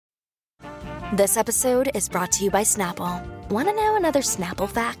This episode is brought to you by Snapple. Want to know another Snapple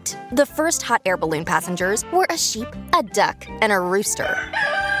fact? The first hot air balloon passengers were a sheep, a duck, and a rooster.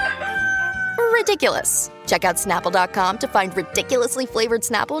 Ridiculous. Check out Snapple.com to find ridiculously flavored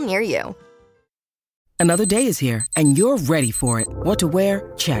Snapple near you. Another day is here, and you're ready for it. What to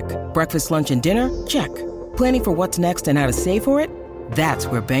wear? Check. Breakfast, lunch, and dinner? Check. Planning for what's next and how to save for it? That's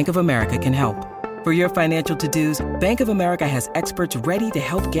where Bank of America can help. For your financial to-dos, Bank of America has experts ready to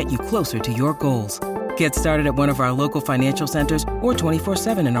help get you closer to your goals. Get started at one of our local financial centers or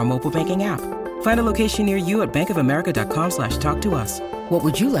 24/7 in our mobile banking app. Find a location near you at bankofamerica.com/talktous. What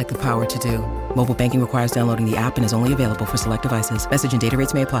would you like the power to do? Mobile banking requires downloading the app and is only available for select devices. Message and data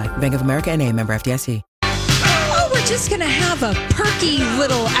rates may apply. Bank of America N.A., member FDIC. We're just going to have a perky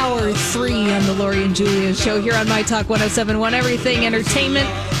little hour 3 on the Lori and Julia show here on My Talk 1071, Everything Entertainment.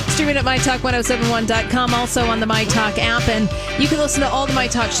 Streaming at MyTalk1071.com, also on the My Talk app. And you can listen to all the My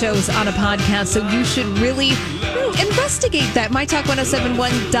Talk shows on a podcast, so you should really investigate that.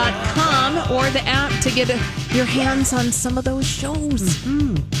 MyTalk1071.com or the app to get your hands on some of those shows.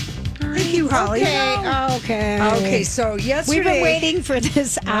 Mm-hmm. Thank you, Holly. Okay, so yesterday... We've been waiting for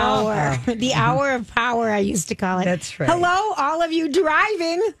this hour. The hour of power, I used to call it. That's right. Hello, all of you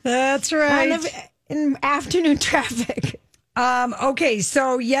driving. That's right. In afternoon traffic. Okay,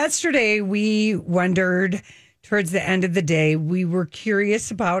 so yesterday we wondered, towards the end of the day, we were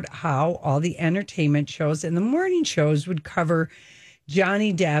curious about how all the entertainment shows and the morning shows would cover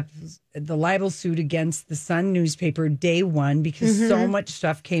Johnny Depp's the libel suit against the Sun newspaper day one, because so much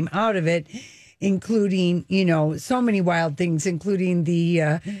stuff came out of it, including, so many wild things, including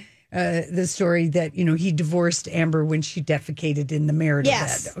the story that, he divorced Amber when she defecated in the marital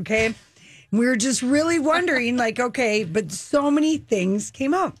bed. Okay. We were just really wondering, but so many things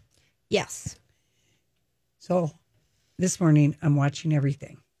came out. Yes. So this morning I'm watching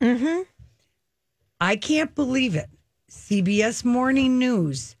everything. Mm-hmm. I can't believe it. CBS Morning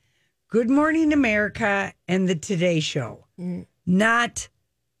News, Good Morning America, and the Today Show. Not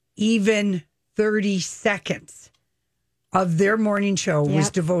even 30 seconds of their morning show was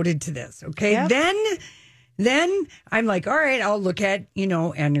devoted to this. Okay. Yep. Then I'm like, all right, I'll look at,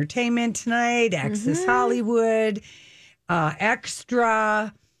 Entertainment Tonight, Access Hollywood,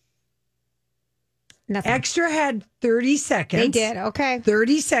 Extra. Nothing. Extra had 30 seconds. They did. Okay.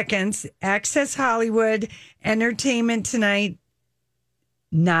 30 seconds. Access Hollywood, Entertainment Tonight,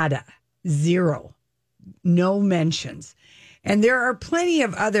 nada. Zero. No mentions. And there are plenty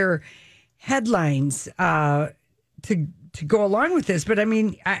of other headlines to go along with this. But I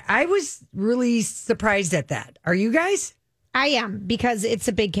mean, I was really surprised at that. Are you guys? I am, because it's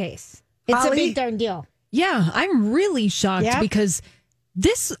a big case. It's Holly? a big darn deal. Yeah, I'm really shocked because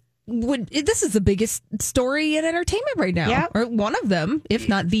this is the biggest story in entertainment right now, or one of them, if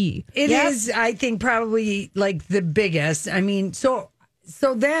not the. It is, I think, probably like the biggest. I mean, so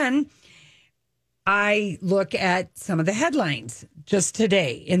then I look at some of the headlines just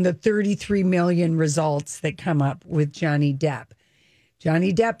today in the 33 million results that come up with Johnny Depp.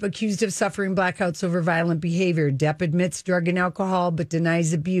 Johnny Depp accused of suffering blackouts over violent behavior. Depp admits drug and alcohol but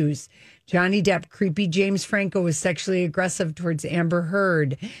denies abuse. Johnny Depp, creepy James Franco, was sexually aggressive towards Amber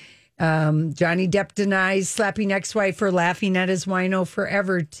Heard. Johnny Depp denies slapping ex-wife for laughing at his Wino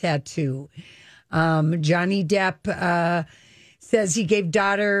Forever tattoo. Johnny Depp says he gave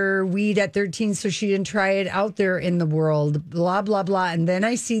daughter weed at 13 so she didn't try it out there in the world, blah, blah, blah. And then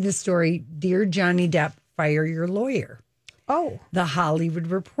I see the story, Dear Johnny Depp, fire your lawyer. Oh. The Hollywood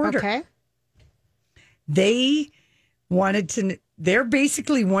Reporter. Okay. They wanted to, they're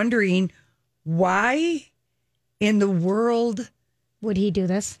basically wondering, why in the world would he do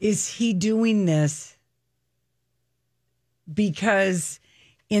this? Is he doing this? Because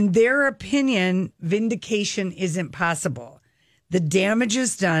in their opinion, vindication isn't possible. The damage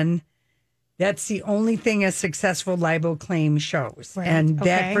is done. That's the only thing a successful libel claim shows. Right. And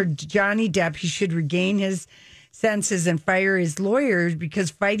that for Johnny Depp, he should regain his senses and fire his lawyers,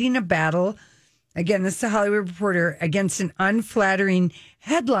 because fighting a battle, again, this is the Hollywood Reporter, against an unflattering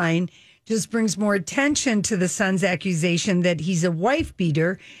headline just brings more attention to the Sun's accusation that he's a wife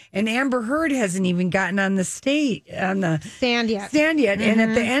beater, and Amber Heard hasn't even gotten on the stand yet. And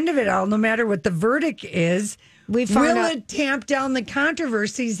at the end of it all, no matter what the verdict is, will it tamp down the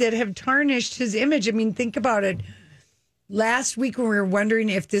controversies that have tarnished his image? I mean, think about it. Last week when we were wondering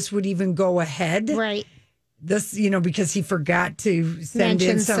if this would even go ahead, right? This, because he forgot to send mention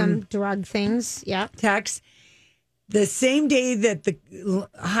in some drug things, text. The same day that the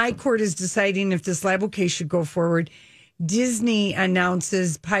High Court is deciding if this libel case should go forward, Disney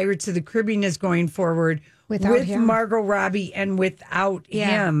announces Pirates of the Caribbean is going forward Without him. Margot Robbie and without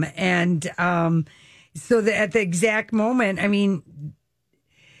him. And so at the exact moment, I mean,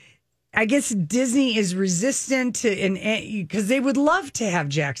 I guess Disney is resistant to, because they would love to have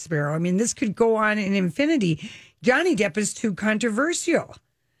Jack Sparrow. I mean, this could go on in infinity. Johnny Depp is too controversial.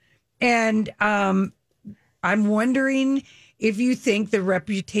 And I'm wondering if you think the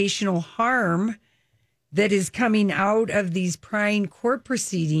reputational harm that is coming out of these prying court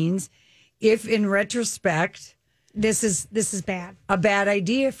proceedings, if in retrospect, this is bad. A bad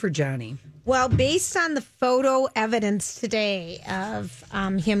idea for Johnny. Well, based on the photo evidence today of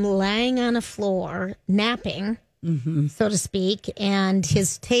him laying on a floor, napping, so to speak, and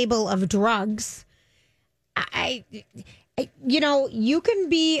his table of drugs, I you can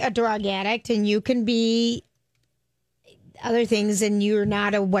be a drug addict and you can be other things and you're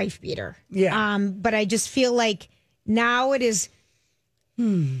not a wife beater. Yeah. But I just feel like now it is,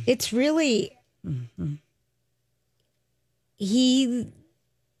 it's really,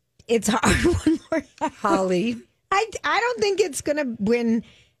 it's hard one more time. Holly. I don't think it's going to win.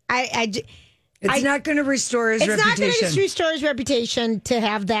 It's not going to restore his reputation. It's not going to restore his reputation to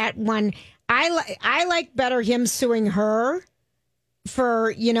have that one. I like better him suing her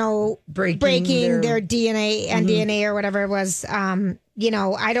for, breaking their DNA and DNA or whatever it was.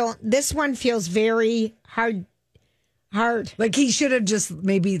 This one feels very hard. Like he should have just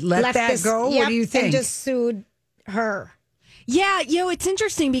maybe let that go. What do you think? And just sued her. Yeah, it's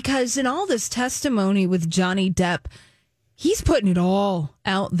interesting because in all this testimony with Johnny Depp, he's putting it all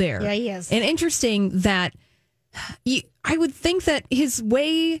out there. Yeah, he is. And interesting that I would think that his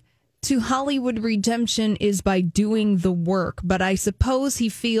way to Hollywood redemption is by doing the work, but I suppose he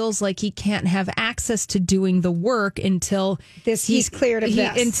feels like he can't have access to doing the work until he's cleared of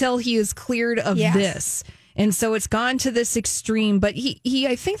this. Until he is cleared of this. And so it's gone to this extreme. But he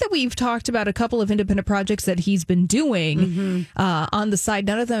I think that we've talked about a couple of independent projects that he's been doing on the side.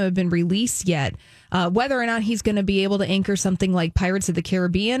 None of them have been released yet. Whether or not he's going to be able to anchor something like Pirates of the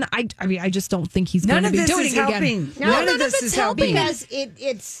Caribbean, I mean, I just don't think he's going to be doing it again. None of this is helping. Because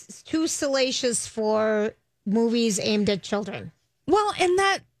it's too salacious for movies aimed at children. Well, and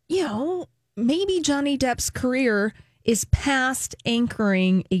that, maybe Johnny Depp's career is past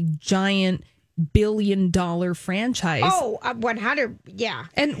anchoring a giant billion-dollar franchise. Oh, 100, yeah.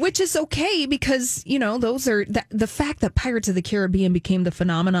 And which is okay because, those are the fact that Pirates of the Caribbean became the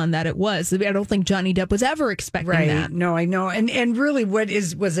phenomenon that it was. I don't think Johnny Depp was ever expecting that. No, I know. And really what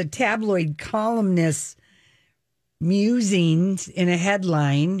was a tabloid columnist musings in a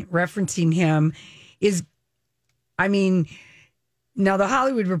headline referencing him is, now, the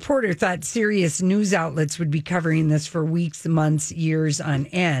Hollywood Reporter thought serious news outlets would be covering this for weeks, months, years on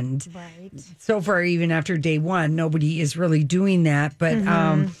end. Right. So far, even after day one, nobody is really doing that. But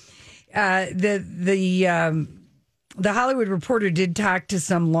the Hollywood Reporter did talk to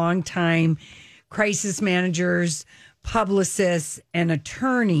some longtime crisis managers, publicists, and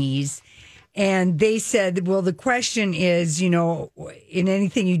attorneys. And they said, well, the question is, in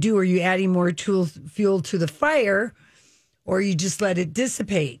anything you do, are you adding more fuel to the fire? Or you just let it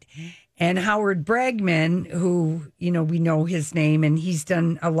dissipate. And Howard Bragman, who, we know his name, and he's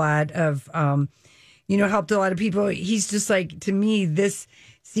done a lot of, helped a lot of people. He's just like, to me, this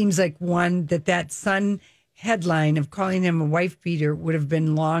seems like one that Sun headline of calling him a wife beater would have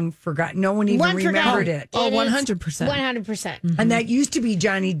been long forgotten. No one even remembered it. Oh, 100%. 100%. And that used to be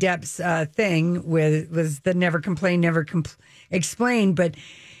Johnny Depp's thing was the never complain, never explain. But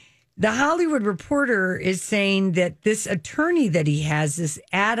the Hollywood Reporter is saying that this attorney that he has, this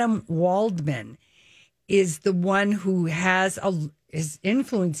Adam Waldman, is the one who is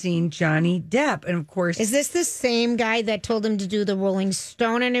influencing Johnny Depp. And of course, is this the same guy that told him to do the Rolling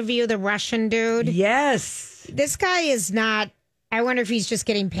Stone interview, the Russian dude? Yes. This guy is not. I wonder if he's just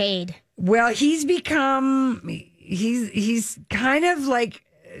getting paid. Well, he's kind of like,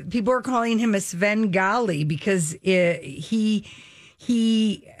 people are calling him a Svengali because he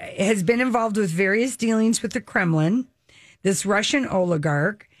has been involved with various dealings with the Kremlin, this Russian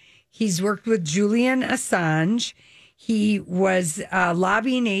oligarch. He's worked with Julian Assange. He was a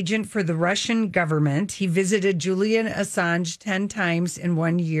lobbying agent for the Russian government. He visited Julian Assange 10 times in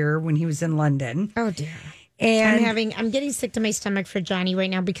 1 year when he was in London. Oh, dear. And I'm getting sick to my stomach for Johnny right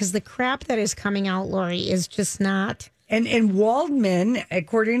now because the crap that is coming out, Lori, is just not. And Waldman,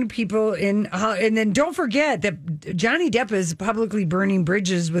 according to people and then don't forget that Johnny Depp is publicly burning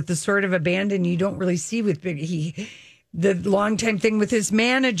bridges with the sort of abandon you don't really see with the longtime thing with his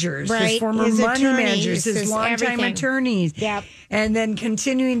managers, right. His former his money attorneys, managers, his longtime attorneys. Yep. And then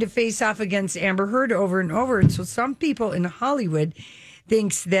continuing to face off against Amber Heard over and over. And so some people in Hollywood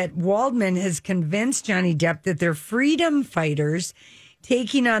thinks that Waldman has convinced Johnny Depp that they're freedom fighters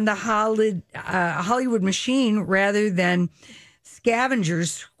taking on the Hollywood machine rather than scavengers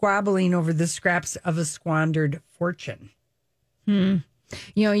squabbling over the scraps of a squandered fortune. You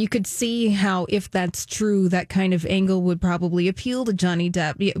could see how, if that's true, that kind of angle would probably appeal to Johnny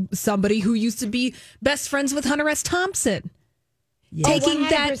Depp, somebody who used to be best friends with Hunter S. Thompson. Yeah. Taking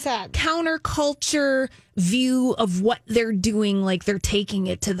 100%. that counterculture view of what they're doing, like they're taking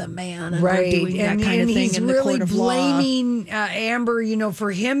it to the man, and Right. they're doing that kind of thing he's in the really court of law. blaming Amber,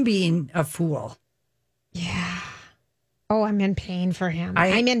 for him being a fool. Yeah. Oh, I'm in pain for him.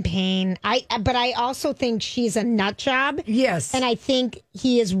 I'm in pain. But I also think she's a nut job. Yes. And I think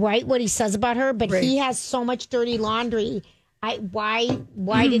he is right what he says about her, but Right. he has so much dirty laundry. Why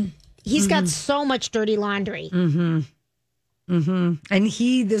did he's got so much dirty laundry? And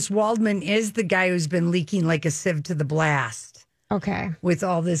this Waldman is the guy who's been leaking like a sieve to the blast Okay. with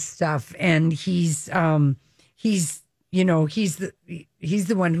all this stuff. And he's the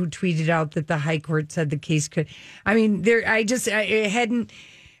one who tweeted out that the high court said the case could. I mean, I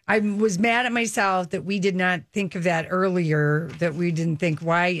was mad at myself that we did not think of that earlier, that we didn't think,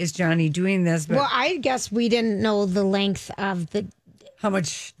 why is Johnny doing this? But Well, I guess we didn't know the length of the. how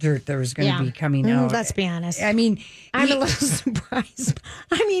much dirt there was going to be coming out. Let's be honest. I mean, I'm a little surprised.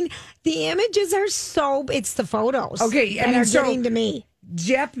 I mean, the images are it's the photos. Okay, that are getting to me.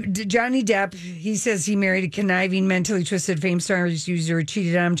 Johnny Depp, he says he married a conniving, mentally twisted Fame Stars user,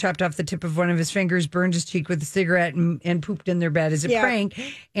 cheated on him, chopped off the tip of one of his fingers, burned his cheek with a cigarette, and pooped in their bed as a prank.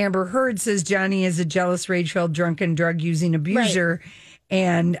 Amber Heard says Johnny is a jealous, rage-filled, drunken, drug-using abuser.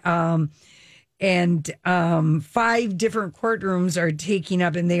 Right. And 5 different courtrooms are taking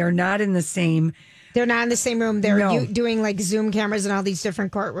up, and they are not in the same. They're not in the same room. They're doing like Zoom cameras in all these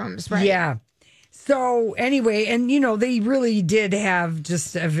different courtrooms, right? Yeah. So anyway, and they really did have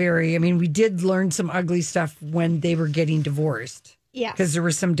just we did learn some ugly stuff when they were getting divorced. Yeah. Because there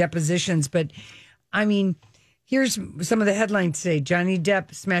were some depositions. But I mean, here's some of the headlines today. Johnny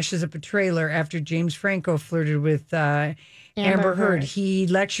Depp smashes up a trailer after James Franco flirted with Amber Heard. He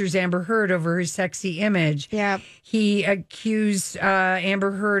lectures Amber Heard over her sexy image. Yeah. He accused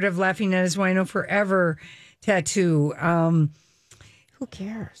Amber Heard of laughing at his Wino Forever tattoo. Who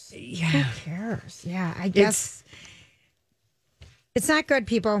cares? Yeah. Who cares? Yeah, I guess it's not good,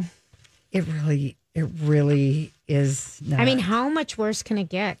 people. It really is not. I mean, how much worse can it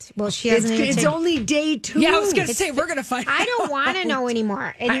get? Well, she hasn't even It's only day 2. Yeah, I was going to say, we're going to find out. I don't want to know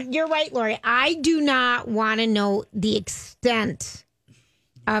anymore. And you're right, Lori. I do not want to know the extent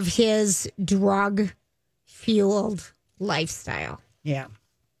of his drug-fueled lifestyle. Yeah.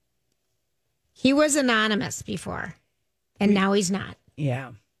 He was anonymous before, and now he's not.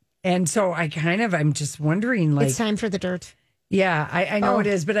 Yeah. And so I'm just wondering, like, It's time for the dirt. yeah, I know it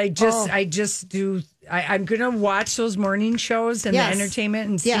is, but I'm going to watch those morning shows and Yes. the entertainment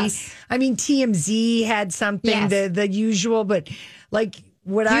and see. Yes. I mean, TMZ had something, Yes. the usual, but like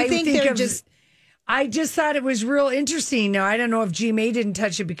what Do you I think think they're of, just- I just thought it was real interesting. Now, I don't know if GMA didn't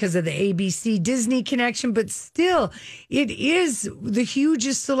touch it because of the ABC Disney connection, but still, it is the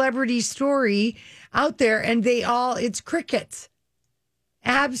hugest celebrity story out there, and it's crickets.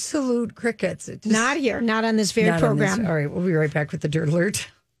 Absolute crickets. Not here, not on this very program. All right, we'll be right back with the Dirt Alert.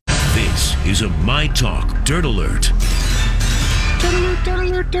 This is a My Talk Dirt Alert. All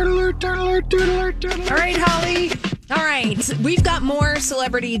right, Holly. All right, we've got more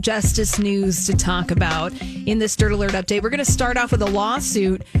celebrity justice news to talk about in this Dirt Alert update. We're going to start off with a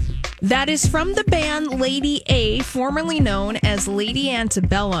lawsuit that is from the band Lady A, formerly known as Lady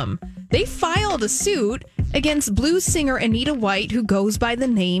Antebellum. They filed a suit against blues singer Anita White, who goes by the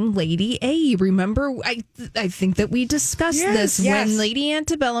name Lady A. Remember, I think that we discussed this when Lady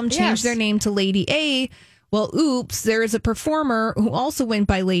Antebellum changed their name to Lady A. Well, oops, there is a performer who also went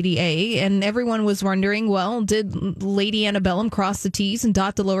by Lady A, and everyone was wondering, well, did Lady Antebellum cross the T's and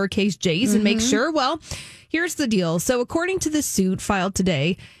dot the lowercase J's and make sure? Well, here's the deal. So according to the suit filed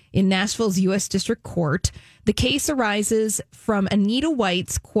today in Nashville's U.S. District Court, the case arises from Anita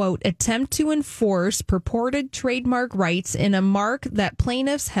White's, quote, attempt to enforce purported trademark rights in a mark that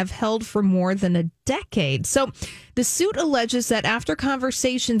plaintiffs have held for more than a decade. So the suit alleges that after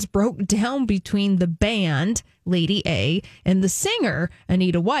conversations broke down between the band, Lady A, and the singer,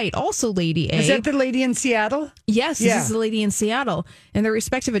 Anita White, also Lady A. Is that the lady in Seattle? Yes, this is the lady in Seattle. And their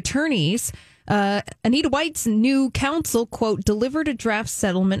respective attorneys, Anita White's new counsel, quote, delivered a draft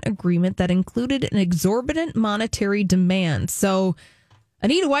settlement agreement that included an exorbitant monetary demand. So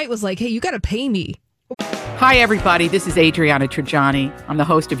Anita White was like, hey, you got to pay me Hi, everybody. This is Adriana Trajani. I'm the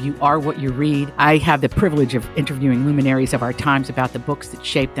host of You Are What You Read. I have the privilege of interviewing luminaries of our times about the books that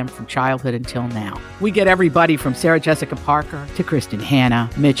shaped them from childhood until now. We get everybody from Sarah Jessica Parker to Kristen Hanna,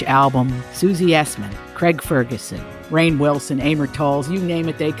 Mitch Albom, Susie Essman, Craig Ferguson, Rainn Wilson, Amor Tolls, you name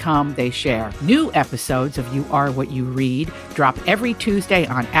it, they come, they share. New episodes of You Are What You Read drop every Tuesday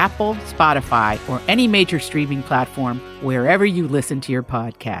on Apple, Spotify, or any major streaming platform wherever you listen to your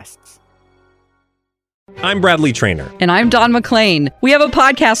podcasts. I'm Bradley Trainer. And I'm Don McClain. We have a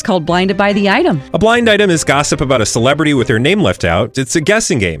podcast called Blinded by the Item. A blind item is gossip about a celebrity with their name left out. It's a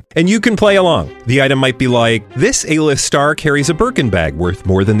guessing game, and you can play along. The item might be like, this A-list star carries a Birkin bag worth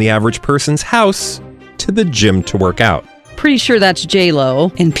more than the average person's house to the gym to work out. Pretty sure that's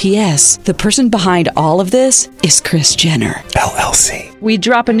J-Lo. And P.S. the person behind all of this is Kris Jenner, LLC. We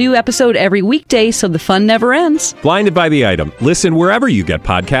drop a new episode every weekday so the fun never ends. Blinded by the Item. Listen wherever you get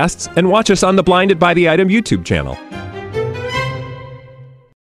podcasts and watch us on the Blinded by the Item YouTube channel.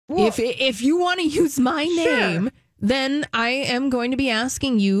 If you want to use my name, then I am going to be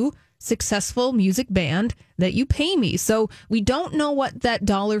asking you, successful music band, that you pay me. So we don't know what that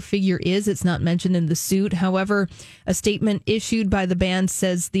dollar figure is. It's not mentioned in the suit. However, a statement issued by the band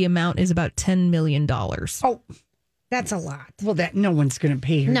says the amount is about $10 million. Oh, that's a lot. Well, that no one's going to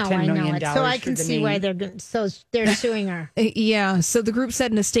pay her No, $10 I million. know it. So I can see why they're suing her. Yeah. So the group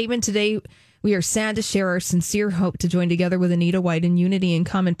said in a statement today, we are sad to share our sincere hope to join together with Anita White in unity and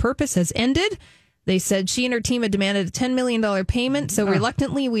common purpose has ended. They said she and her team had demanded a $10 million payment, so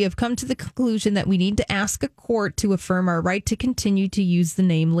reluctantly we have come to the conclusion that we need to ask a court to affirm our right to continue to use the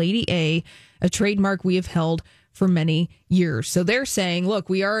name Lady A trademark we have held for many years. So they're saying, look,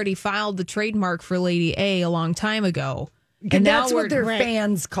 we already filed the trademark for Lady A long time ago. And that's what their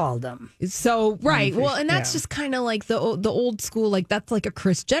fans called them. So, right. Well, and that's just kind of like the old school, like that's like a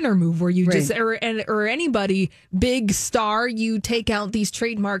Kris Jenner move where you just, or anybody big star, you take out these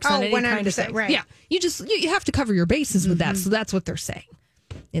trademarks on any kind of thing. Right. Yeah. You have to cover your bases with that. So that's what they're saying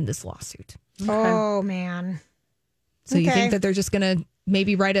in this lawsuit. Oh, man. So you think that they're just going to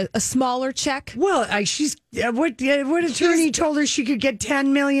maybe write a smaller check? Well, what attorney told her she could get $10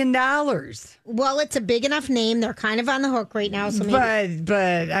 million? Well, it's a big enough name. They're kind of on the hook right now. So maybe.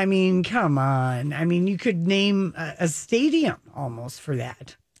 But I mean, come on. I mean, you could name a stadium almost for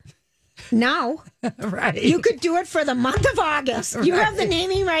that. No. Right. You could do it for the month of August. You have the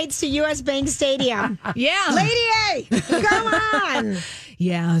naming rights to U.S. Bank Stadium. Yeah. Lady A, come on.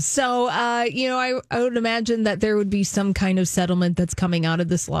 Yeah. So, I would imagine that there would be some kind of settlement that's coming out of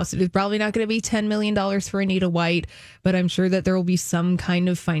this lawsuit. It's probably not going to be $10 million for Anita White, but I'm sure that there will be some kind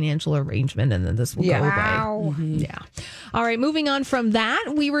of financial arrangement and then this will go away. Wow. Mm-hmm. Yeah. All right. Moving on from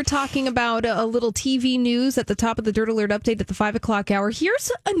that, we were talking about a little TV news at the top of the Dirt Alert update at the 5 o'clock hour.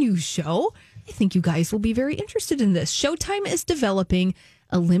 Here's a news show. I think you guys will be very interested in this. Showtime is developing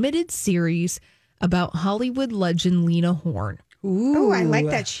a limited series about Hollywood legend Lena Horne. Oh, I like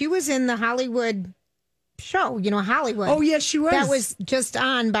that. She was in the Hollywood show, Hollywood. Oh, yes, she was. That was just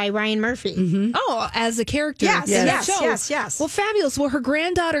on by Ryan Murphy. Mm-hmm. Oh, as a character. Yes. Well, fabulous. Well, her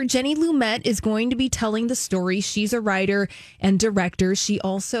granddaughter, Jenny Lumet, is going to be telling the story. She's a writer and director. She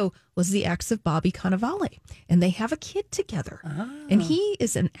also was the ex of Bobby Cannavale, and they have a kid together. And he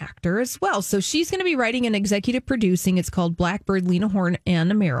is an actor as well. So she's going to be writing and executive producing. It's called Blackbird, Lena Horne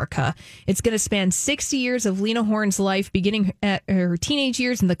and America. It's going to span 60 years of Lena Horne's life, beginning at her teenage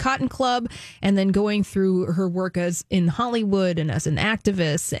years in the Cotton Club, and then going through her work as in Hollywood and as an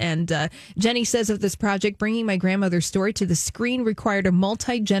activist. And Jenny says of this project, bringing my grandmother's story to the screen required a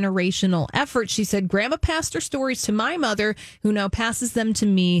multi-generational effort. She said, Grandma passed her stories to my mother, who now passes them to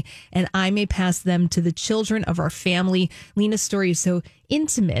me, and I may pass them to the children of our family. Lena's story is so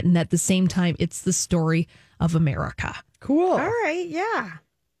intimate, and at the same time, it's the story of America. Cool. All right, yeah.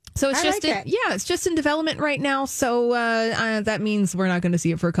 So it's it's just in development right now. So that means we're not going to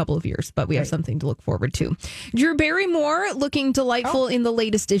see it for a couple of years, but we have something to look forward to. Drew Barrymore looking delightful in the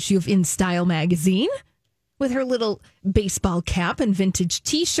latest issue of In Style magazine, with her little baseball cap and vintage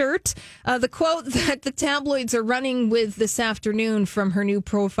T-shirt. The quote that the tabloids are running with this afternoon from her new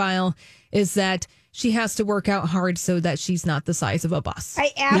profile is that she has to work out hard so that she's not the size of a bus.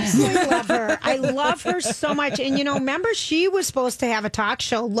 I absolutely love her. I love her so much. And, remember she was supposed to have a talk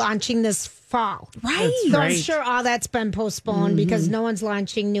show launching this fall. Right. So I'm sure all that's been postponed because no one's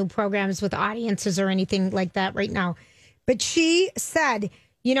launching new programs with audiences or anything like that right now. But she said,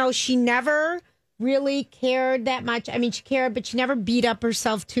 she never really cared that much. I mean, she cared, but she never beat up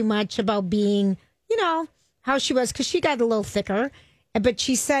herself too much about being, how she was, because she got a little thicker. But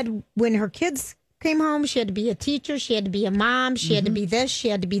she said when her kids came home, she had to be a teacher, she had to be a mom, she had to be this, she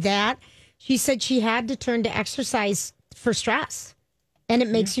had to be that. She said she had to turn to exercise for stress. And it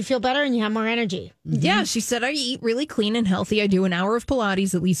makes you feel better and you have more energy. Yeah, she said, I eat really clean and healthy. I do an hour of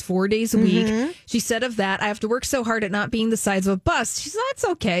Pilates at least 4 days a week. She said of that, I have to work so hard at not being the size of a bust. She said, that's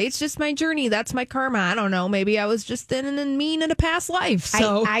okay. It's just my journey. That's my karma. I don't know. Maybe I was just thin and mean in a past life.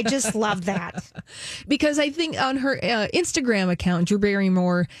 So I just love that. Because I think on her Instagram account, Drew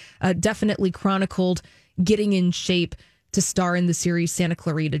Barrymore definitely chronicled getting in shape to star in the series Santa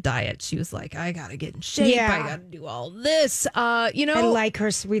Clarita Diet. She was like, I got to get in shape. Yeah. I got to do all this. I like her.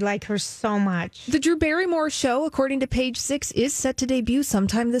 We like her so much. The Drew Barrymore show, according to Page Six, is set to debut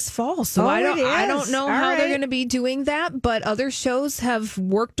sometime this fall. So I don't know how they're going to be doing that, but other shows have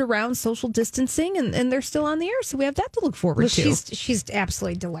worked around social distancing and they're still on the air. So we have that to look forward to. She's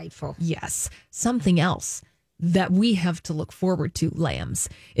absolutely delightful. Yes. Something else that we have to look forward to, Lambs,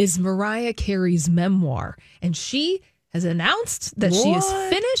 is Mariah Carey's memoir. And she has announced that she is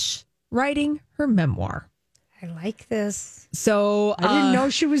finished writing her memoir. I like this. So I didn't know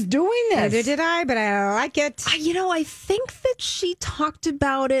she was doing this. Neither did I, but I like it. I think that she talked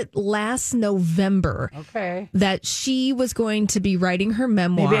about it last November. Okay. That she was going to be writing her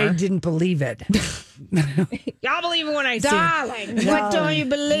memoir. Maybe I didn't believe it. Y'all believe it when I say it. Darling, what don't you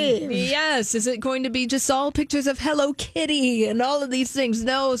believe? Yes. Is it going to be just all pictures of Hello Kitty and all of these things?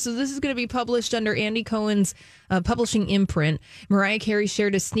 No. So this is going to be published under Andy Cohen's publishing imprint. Mariah Carey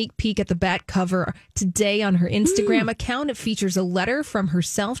shared a sneak peek at the back cover today on her Instagram account. It features a letter from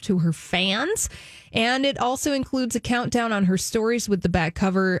herself to her fans. And it also includes a countdown on her stories with the back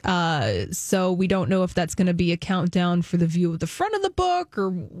cover. So we don't know if that's going to be a countdown for the view of the front of the book or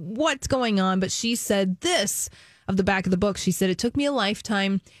what's going on. But she said this of the back of the book. She said, it took me a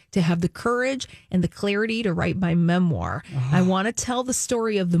lifetime to have the courage and the clarity to write my memoir. I want to tell the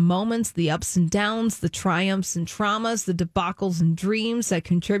story of the moments, the ups and downs, the triumphs and traumas, the debacles and dreams that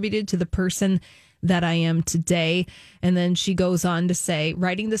contributed to the person that I am today. And then she goes on to say,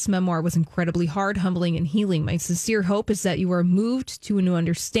 writing this memoir was incredibly hard, humbling, and healing. My sincere hope is that you are moved to a new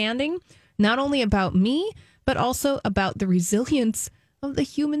understanding, not only about me, but also about the resilience of the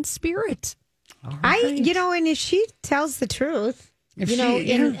human spirit. Right. And if she tells the truth,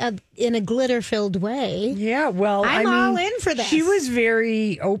 in a glitter-filled way. Yeah, well, I'm all in for this. She was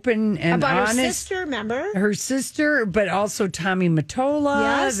very open and about honest. Her sister, remember? Her sister, but also Tommy Mottola,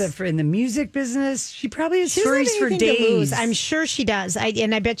 Yes. in the music business. She probably has She doesn't have stories for anything to lose. days. I'm sure she does. I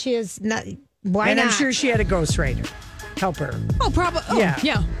bet she is not. Why not? I'm sure she had a ghostwriter help her. Oh, probably. Oh,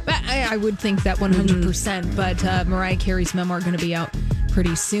 yeah. I would think that 100%. But Mariah Carey's memoir going to be out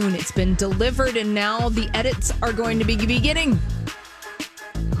pretty soon. It's been delivered, and now the edits are going to be beginning.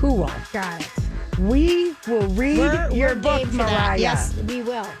 Cool. Got it. We will read your game book, for that. Mariah. Yes, we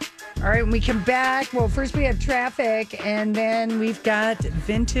will. All right, when we come back, well, first we have traffic, and then we've got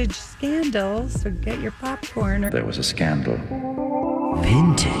vintage scandals. So get your popcorn. There was a scandal.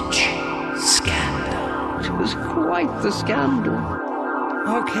 Vintage scandal. It was quite the scandal.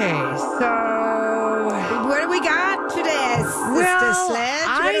 Okay, so What do we got today, Sister Sledge?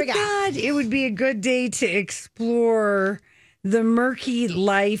 What do we got? thought it would be a good day to explore the murky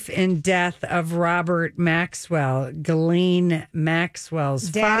life and death of Robert Maxwell, Ghislaine Maxwell's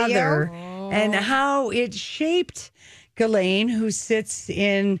Daddy-o? father, and how it shaped Ghislaine, who sits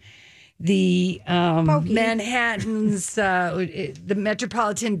in the Manhattan's the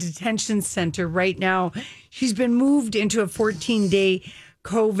Metropolitan Detention Center right now. She's been moved into a 14-day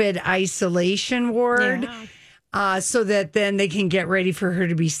COVID isolation ward, so that then they can get ready for her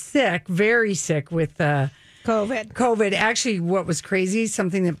to be sick, very sick with COVID. Actually, what was crazy,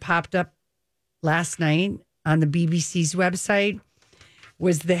 something that popped up last night on the BBC's website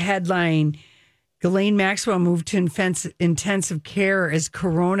was the headline, Ghislaine Maxwell moved to intensive care as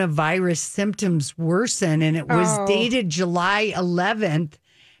coronavirus symptoms worsen. And it was dated July 11th.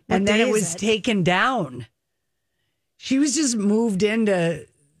 And then it was taken down. She was just moved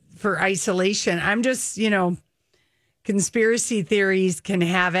for isolation. I'm just, conspiracy theories can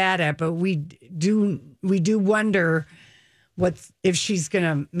have at it, but we do wonder if she's going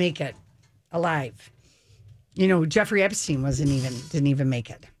to make it alive. Jeffrey Epstein didn't even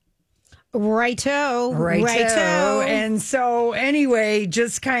make it. Righto. And so anyway,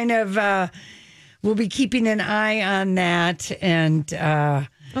 just kind of, we'll be keeping an eye on that. And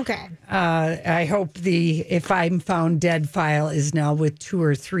okay. I hope the If I'm Found Dead file is now with 2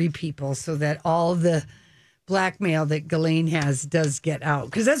 or 3 people so that all the blackmail that Ghislaine has does get out.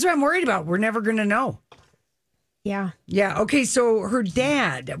 Because that's what I'm worried about. We're never going to know. Yeah. Yeah. Okay. So her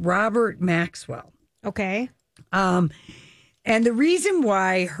dad, Robert Maxwell. Okay. And the reason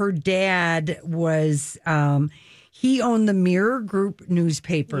why her dad was, He owned the Mirror Group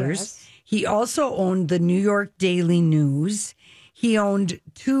newspapers. Yes. He also owned the New York Daily News. He owned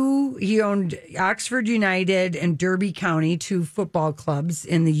Oxford United and Derby County, 2 football clubs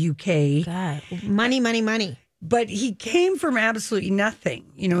in the UK. God. Money. But he came from absolutely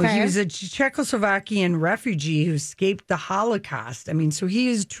nothing. You know, he was a Czechoslovakian refugee who escaped the Holocaust. I mean, so he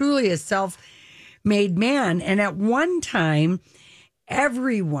is truly a self-made man. And at one time,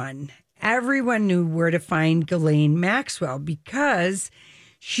 everyone knew where to find Ghislaine Maxwell because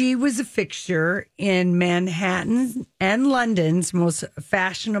she was a fixture in Manhattan and London's most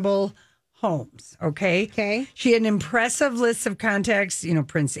fashionable homes. Okay. She had an impressive list of contacts, you know,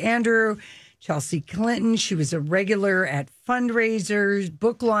 Prince Andrew, Chelsea Clinton. She was a regular at fundraisers,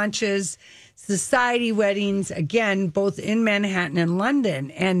 book launches, society weddings, again, both in Manhattan and London.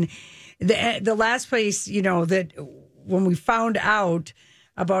 And the last place, you know, that when we found out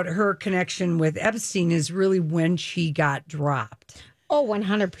about her connection with Epstein is really when she got dropped. Oh,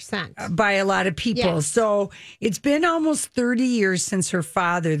 100%. By a lot of people. Yes. So it's been almost 30 years since her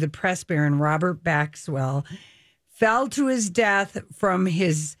father, the press baron, Robert Maxwell, fell to his death from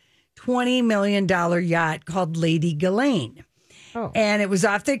his $20 million yacht called Lady Ghislaine. Oh. And it was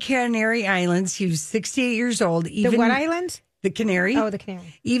off the Canary Islands. He was 68 years old. The what island? The Canary. Oh, the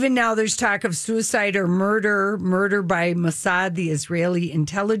Canary. Even now there's talk of suicide or murder by Mossad, the Israeli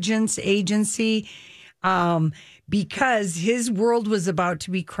intelligence agency, because his world was about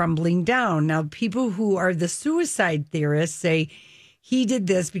to be crumbling down. Now, people who are the suicide theorists say he did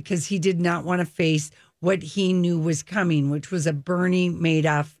this because he did not want to face what he knew was coming, which was a Bernie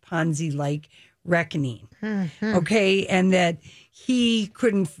Madoff Ponzi-like reckoning. Mm-hmm. Okay, and that he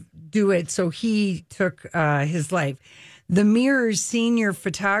couldn't do it, so he took his life. The Mirror's senior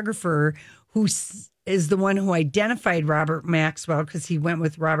photographer, who is the one who identified Robert Maxwell, because he went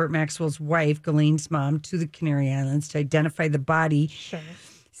with Robert Maxwell's wife, Ghislaine's mom, to the Canary Islands to identify the body,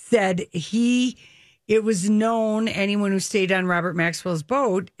 said it was known, anyone who stayed on Robert Maxwell's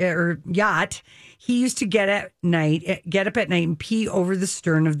boat or yacht, he used to get up at night and pee over the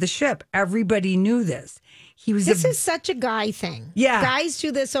stern of the ship. Everybody knew this. This is such a guy thing. Yeah. Guys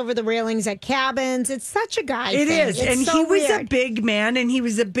do this over the railings at cabins. It's such a guy thing. It is. It's And so he was weird. a big man, and he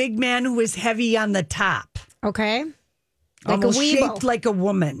was a big man who was heavy on the top. Okay. Like almost a weeble. shaped like a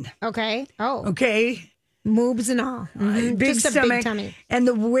woman. Okay. Oh. Okay. Moobs and all. Mhm. Big Just a stomach. big tummy. And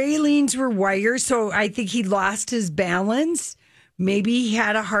the railings were wire, so I think he lost his balance. Maybe he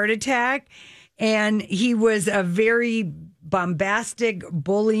had a heart attack. And he was a very bombastic,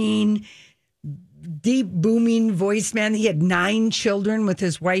 bullying, deep, booming voice man. He had 9 children with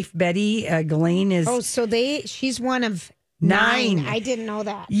his wife, Betty. Ghislaine is... Oh, so she's one of 9. I didn't know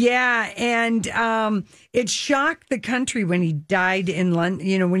that. Yeah, and it shocked the country when he died in London,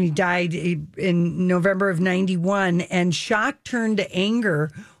 you know, when he died in November of 91, and shock turned to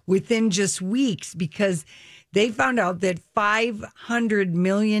anger within just weeks because they found out that $500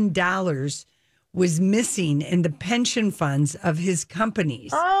 million was missing in the pension funds of his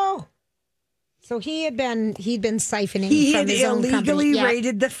companies. Oh. So he'd been siphoning He from had his own illegally company.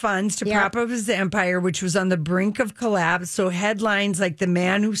 raided the funds to prop up his empire, which was on the brink of collapse. So headlines like "The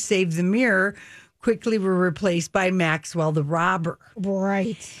Man Who Saved the Mirror" quickly were replaced by Maxwell the Robber.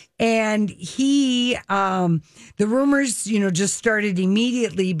 Right. And he, the rumors, you know, just started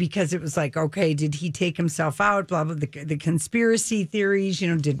immediately because it was like, okay, did he take himself out? Blah, blah, the conspiracy theories, you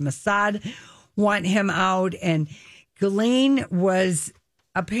know, did Mossad want him out? And Ghislaine was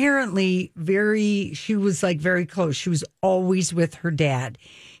apparently she was like very close. She was always with her dad.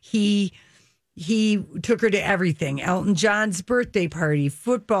 He took her to everything. Elton John's birthday party,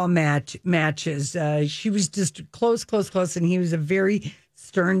 football matches. She was just close. And he was a very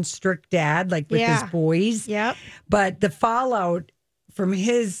stern, strict dad, like with his boys. Yep. But the fallout from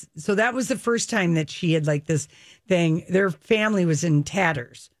so that was the first time that she had like this thing. Their family was in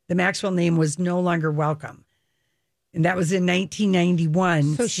tatters. The Maxwell name was no longer welcome. And that was in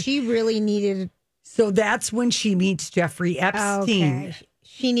 1991. So she really needed... So that's when she meets Jeffrey Epstein. Okay.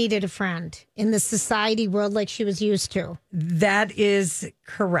 She needed a friend in the society world like she was used to. That is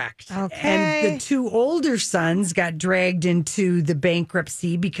correct. Okay. And the 2 older sons got dragged into the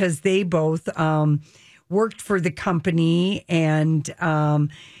bankruptcy because they both worked for the company. And,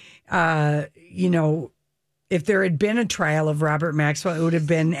 you know, if there had been a trial of Robert Maxwell, it would have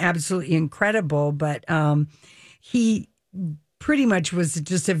been absolutely incredible. But he pretty much was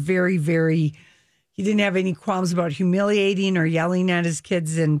just a very, very... He didn't have any qualms about humiliating or yelling at his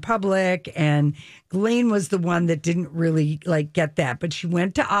kids in public. And Ghislaine was the one that didn't really get that. But she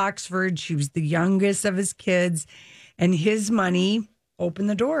went to Oxford. She was the youngest of his kids. And his money opened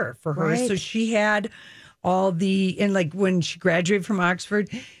the door for her. Right. So she had and like when she graduated from Oxford,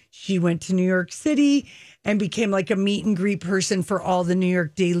 she went to New York City and became like a meet and greet person for all the New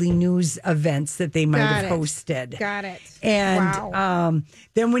York Daily News events that they might have hosted. Got it. And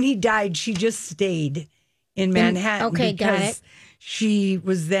then when he died, she just stayed in Manhattan. Okay, got it. She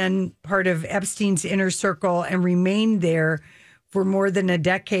was then part of Epstein's inner circle and remained there for more than a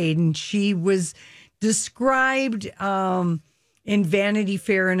decade. And she was described in Vanity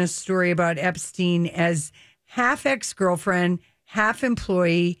Fair in a story about Epstein as half ex-girlfriend, half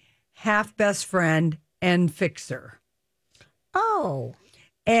employee, half best friend, and fixer. Oh.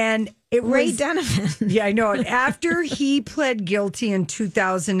 And it was Ray Donovan. Yeah, I know. After he pled guilty in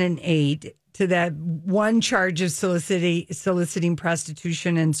 2008 to that one charge of soliciting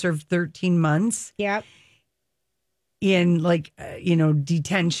prostitution and served 13 months. Yep. In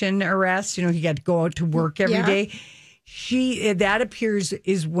detention arrest. He got to go out to work every day. That appears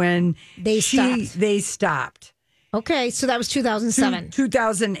is when they stopped. Okay, so that was 2007.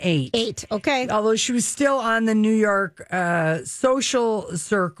 2008. Okay. Although she was still on the New York social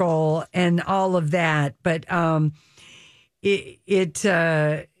circle and all of that. But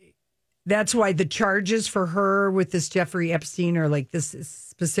that's why the charges for her with this Jeffrey Epstein are like this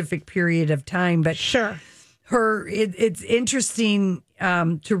specific period of time. But sure. It's interesting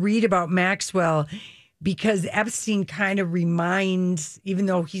to read about Maxwell because Epstein kind of reminds, even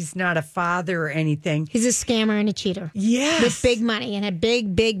though he's not a father or anything. He's a scammer and a cheater. Yes. With big money and a big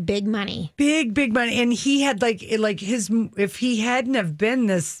money. Big money. And he had if he hadn't have been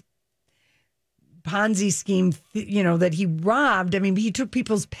this Ponzi scheme, that he robbed, he took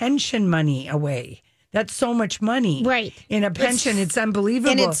people's pension money away. That's so much money. Right. In a pension. It's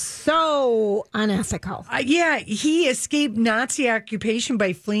unbelievable. And it's so unethical. He escaped Nazi occupation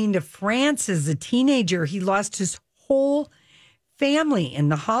by fleeing to France as a teenager. He lost his whole family in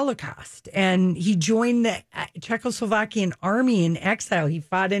the Holocaust. And he joined the Czechoslovakian army in exile. He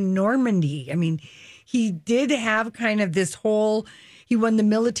fought in Normandy. He did have kind of this whole... He won the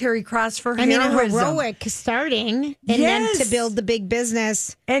Military Cross for heroism. A heroic starting, and then to build the big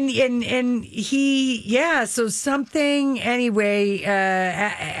business. And he, so something, anyway,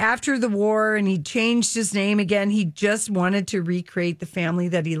 after the war, and he changed his name again, he just wanted to recreate the family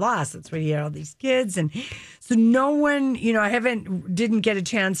that he lost. That's why he had all these kids. And so no one, I didn't get a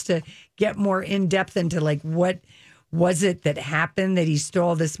chance to get more in depth into like what was it that happened that he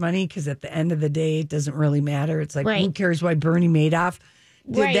stole this money? Because at the end of the day, it doesn't really matter. It's like, who cares why Bernie Madoff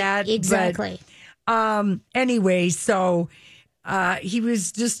did that? Exactly. But, anyway, so he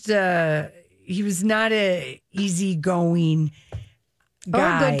was just, he was not a easygoing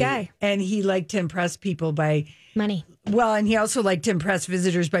guy. Oh, good guy. And he liked to impress people by money. Well, and he also liked to impress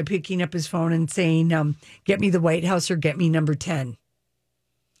visitors by picking up his phone and saying, get me the White House or get me number 10.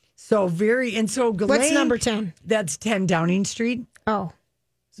 So Ghislaine. What's number 10? That's 10 Downing Street. Oh.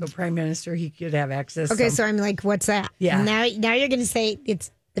 So Prime Minister, he could have access. Okay, so I'm like, what's that? Yeah. Now you're going to say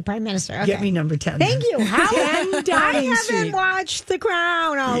it's the Prime Minister. Okay. Get me number 10. Thank you. 10 Downing Street. I haven't watched The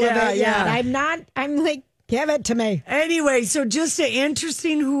Crown all of it yet. I'm like, give it to me. Anyway, so just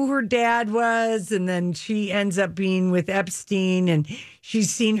interesting who her dad was. And then she ends up being with Epstein. And she's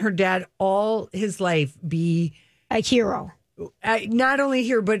seen her dad all his life be a hero. Not only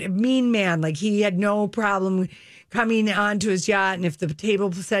here, but a mean man. Like he had no problem coming onto his yacht, and if the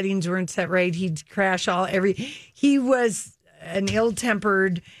table settings weren't set right, he'd crash he was an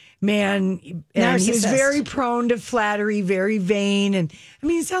ill-tempered man, and he was very prone to flattery, very vain, and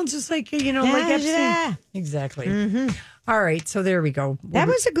it sounds just like like Epstein. Exactly. Mm-hmm. All right, so there we go. That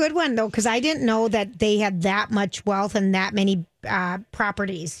was a good one though, because I didn't know that they had that much wealth and that many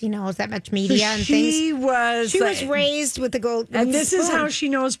properties, that much media and things. She was raised with the gold. And this is how she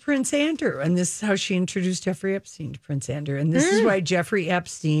knows Prince Andrew. And this is how she introduced Jeffrey Epstein to Prince Andrew. And this is why Jeffrey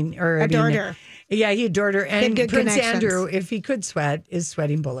Epstein adored her. Yeah, he adored her. And Prince Andrew, if he could sweat, is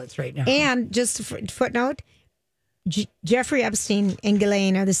sweating bullets right now. And just a footnote, Jeffrey Epstein and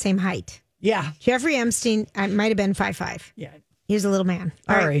Ghislaine are the same height. Yeah. Jeffrey Epstein might have been 5'5". Yeah. He was a little man.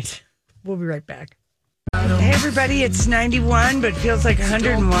 All right. We'll be right back. Hey, everybody, it's 91, but feels like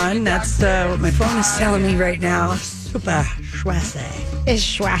 101. That's what my phone is telling me right now. Super schwasse. It's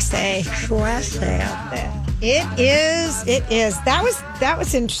schwasse. Schwasse out there. It is. That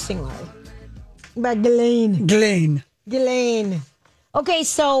was interesting, Larry. About Ghislaine. Okay,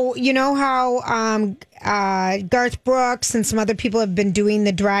 so you know how Garth Brooks and some other people have been doing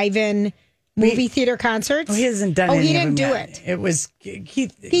the drive-in movie theater concerts? Oh, he hasn't done any he of didn't them do yet. it. It was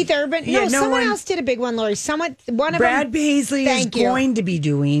Keith Urban. Yeah, no, someone else did a big one, Lori. One of them. Brad Paisley is going to be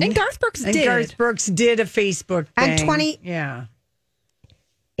doing. And Garth Brooks did. Garth Brooks did a Facebook thing. And Yeah.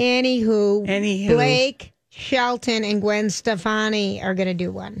 Anywho, Blake Shelton and Gwen Stefani are going to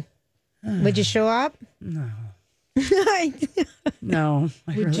do one. Would you show up? No. No.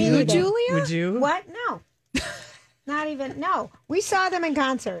 Would you, Julia? Would you? What? No. Not even. No. We saw them in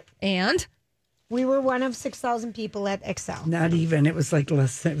concert. And? We were one of 6,000 people at Excel. Not even. It was like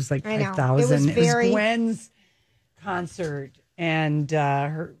less. It was like I know. 5,000. It was Gwen's concert, and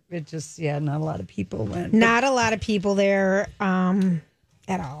it just not a lot of people went. Not a lot of people there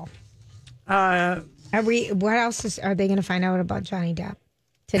at all. What else are they going to find out about Johnny Depp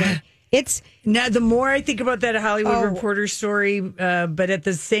today? It's now the more I think about that Hollywood Reporter story, but at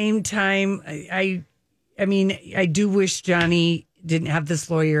the same time, I mean, I do wish Johnny didn't have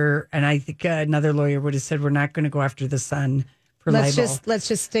this lawyer, and I think another lawyer would have said, "We're not going to go after the son for libel. Let's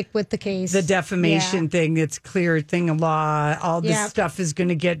just stick with the case, the defamation thing. It's clear thing of law. All this stuff is going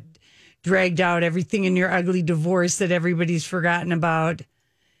to get dragged out. Everything in your ugly divorce that everybody's forgotten about.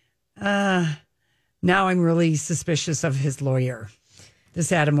 Now I'm really suspicious of his lawyer."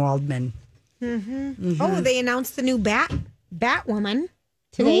 This Adam Waldman. Mm-hmm. Mm-hmm. Oh, they announced the new Batwoman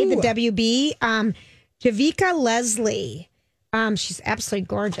today. Ooh. The WB, Javika Leslie. She's absolutely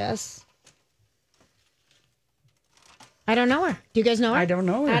gorgeous. I don't know her. Do you guys know her? I don't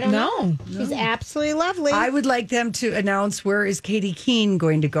know her. I don't know. She's absolutely lovely. I would like them to announce where is Katie Keene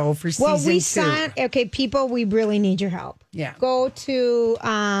going to go for season 2. Well, we signed. Okay, people, we really need your help. Yeah. Go to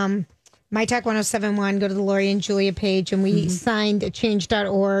My Talk 1071, go to the Lori and Julia page, and we signed at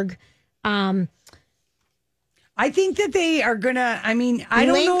change.org. I think that they are going to, I mean, I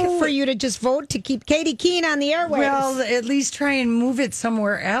don't know. For you to just vote to keep Katie Keene on the airwaves. Well, at least try and move it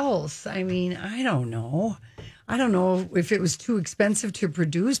somewhere else. I mean, I don't know. I don't know if it was too expensive to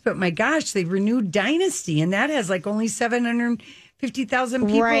produce, but my gosh, they renewed Dynasty, and that has like only 750,000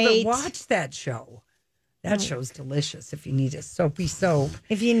 people that watch that show. That show's delicious if you need a soapy soap.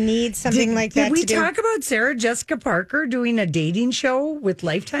 If you need something like that. Did we talk about Sarah Jessica Parker doing a dating show with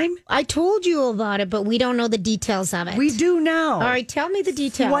Lifetime? I told you about it, but we don't know the details of it. We do now. All right, tell me the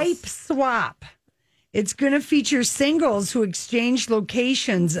details. Swipe Swap. It's going to feature singles who exchange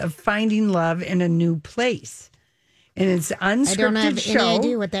locations of finding love in a new place. And it's an unscripted show. I don't have any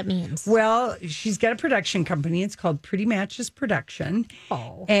idea what that means. Well, she's got a production company. It's called Pretty Matches Production.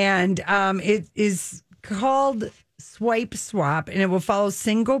 Oh. And it is called Swipe Swap, and it will follow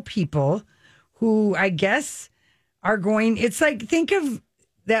single people who I guess are going. It's like, think of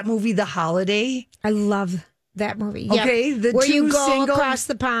that movie, The Holiday. I love that movie. Okay, yep. Where you go across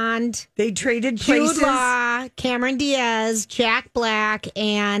the pond. They traded places. Jude Law, Cameron Diaz, Jack Black,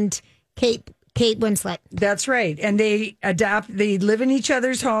 and Kate Winslet. That's right. And they live in each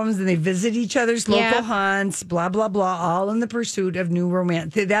other's homes, and they visit each other's local haunts, blah, blah, blah, all in the pursuit of new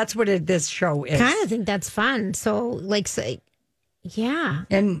romance. That's what this show is. I kind of think that's fun. So, yeah.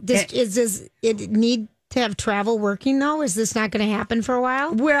 And does it need to have travel working, though? Is this not going to happen for a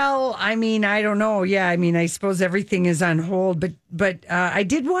while? Well, I mean, I don't know. Yeah, I mean, I suppose everything is on hold. But I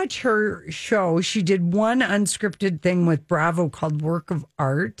did watch her show. She did one unscripted thing with Bravo called Work of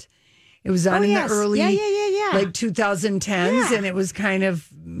Art. It was on in the early, like 2010s, and it was kind of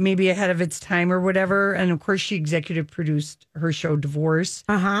maybe ahead of its time or whatever. And of course, she executive produced her show Divorce,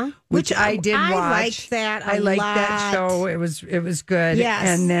 which I did watch. I liked that. I liked that show. It was good. Yes.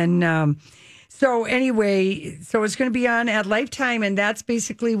 And then, so anyway, so it's going to be on at Lifetime, and that's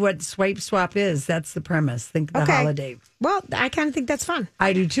basically what Swipe Swap is. That's the premise. Think the holiday. Well, I kind of think that's fun.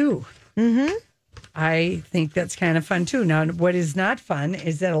 I do too. Mm-hmm. I think that's kind of fun, too. Now, what is not fun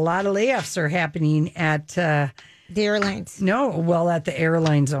is that a lot of layoffs are happening at... the airlines. No, well, at the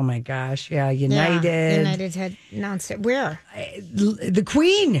airlines. Oh, my gosh. Yeah, United. Yeah, United had announced it. Where? The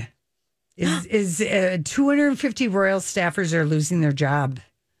Queen is 250 royal staffers are losing their jobs.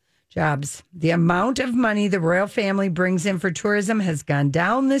 The amount of money the royal family brings in for tourism has gone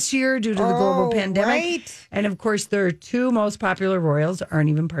down this year due to the global pandemic. Right. And of course, their two most popular royals aren't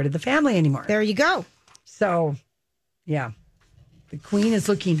even part of the family anymore. There you go. So, yeah, the Queen is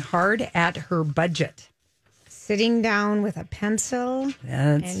looking hard at her budget. Sitting down with a pencil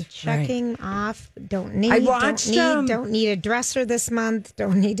and checking off. Don't need a dresser this month.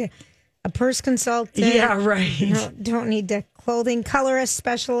 Don't need a purse consultant. Yeah, right. Don't need a clothing colorist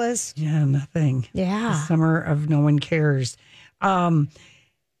specialist. Yeah, nothing. Yeah. The summer of no one cares.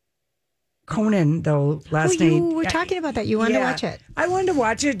 Conan, though, last night. You were talking about that. You wanted to watch it. I wanted to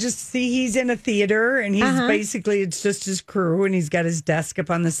watch it just to see he's in a theater, and he's basically, it's just his crew, and he's got his desk up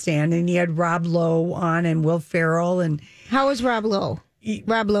on the stand, and he had Rob Lowe on and Will Ferrell. And how was Rob Lowe?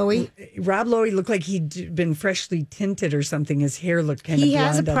 Rob Lowe looked like he'd been freshly tinted or something. His hair looked kind of blonde. He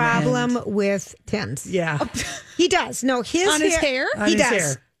has a problem with tints. Yeah. He does. No, his hair. He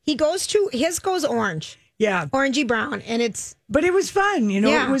does. He goes orange. Yeah. Orangey brown. And but it was fun.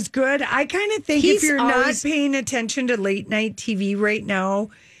 Yeah. It was good. I kind of think if you're not paying attention to late night TV right now,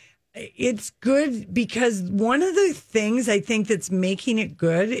 it's good because one of the things I think that's making it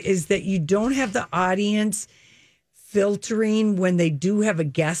good is that you don't have the audience filtering when they do have a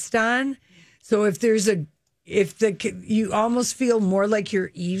guest on. So you almost feel more like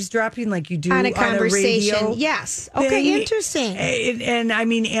you're eavesdropping like you do on a conversation. On a radio. Yes. Okay, interesting. And I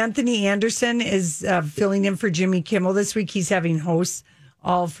mean, Anthony Anderson is filling in for Jimmy Kimmel this week. He's having hosts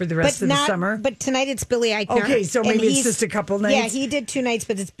all for the rest of the summer. But tonight it's Billy Eichner. Okay, so maybe it's just a couple nights. Yeah, he did 2 nights,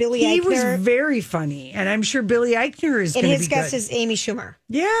 but it's Billy Eichner. He was very funny, and I'm sure Billy Eichner is going to be good. And his guest is Amy Schumer.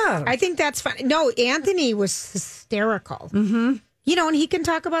 Yeah. I think that's funny. No, Anthony was hysterical. Mm-hmm. And he can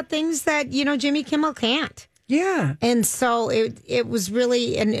talk about things that, Jimmy Kimmel can't. Yeah. And so it was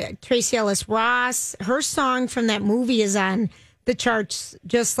really, and Tracy Ellis Ross, her song from that movie is on the charts,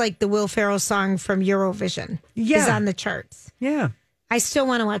 just like the Will Ferrell song from Eurovision is on the charts. Yeah. I still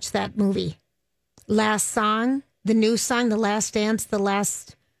want to watch that movie. Last song, the new song, The Last Dance,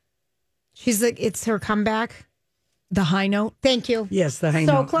 she's like, it's her comeback. The high note. Thank you. Yes, the high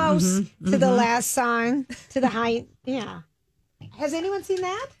note. So close to the last song, to the high, yeah. Has anyone seen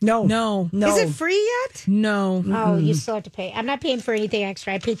that? No. Is it free yet? No. Oh, you still have to pay. I'm not paying for anything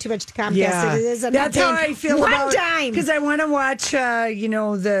extra. I pay too much to Comcast. Yeah. It is. That's how I feel one dime. Because I want to watch,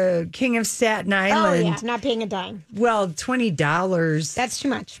 the King of Staten Island. Oh, yeah. I'm not paying a dime. Well, $20. That's too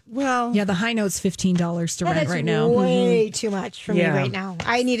much. Well. Yeah, the high note's $15 to rent right now. Way too much for me right now.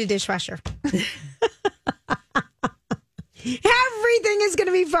 I need a dishwasher. Everything is going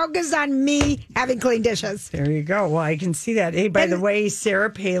to be focused on me having clean dishes. There you go. Well, I can see that. Hey, by the way,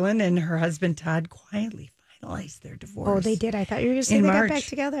 Sarah Palin and her husband Todd quietly finalized their divorce. Oh, they did. I thought you were going to say they got back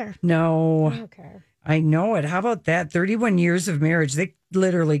together. No. Okay. I know it. How about that? 31 years of marriage. They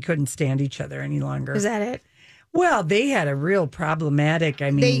literally couldn't stand each other any longer. Is that it? Well, they had a real problematic.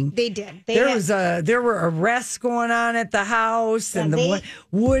 I mean, they did. There were arrests going on at the house, and the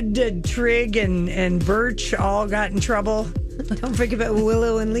Wood, Trigg, and Birch all got in trouble. Don't forget about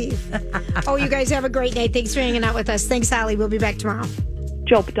Willow and Leaf. Oh, you guys have a great night. Thanks for hanging out with us. Thanks, Holly. We'll be back tomorrow.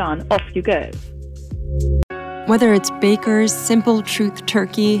 Job done. Off you go. Whether it's Baker's Simple Truth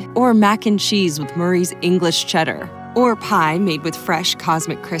Turkey or mac and cheese with Murray's English Cheddar, or pie made with fresh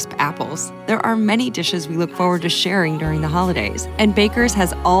Cosmic Crisp apples, there are many dishes we look forward to sharing during the holidays. And Baker's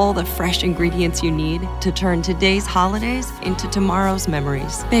has all the fresh ingredients you need to turn today's holidays into tomorrow's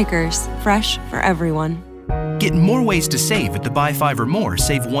memories. Baker's, fresh for everyone. Get more ways to save at the Buy 5 or More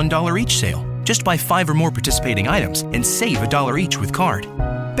Save $1 each sale. Just buy 5 or more participating items and save $1 each with card.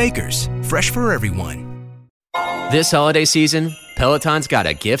 Baker's, fresh for everyone. This holiday season, Peloton's got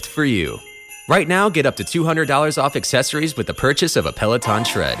a gift for you. Right now, get up to $200 off accessories with the purchase of a Peloton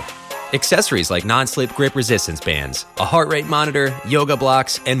Shred. Accessories like non-slip grip resistance bands, a heart rate monitor, yoga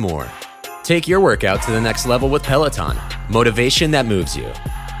blocks, and more. Take your workout to the next level with Peloton. Motivation that moves you.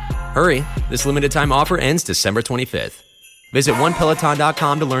 Hurry, this limited time offer ends December 25th. Visit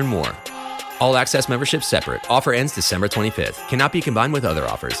onepeloton.com to learn more. All access membership separate. Offer ends December 25th. Cannot be combined with other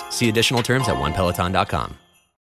offers. See additional terms at onepeloton.com.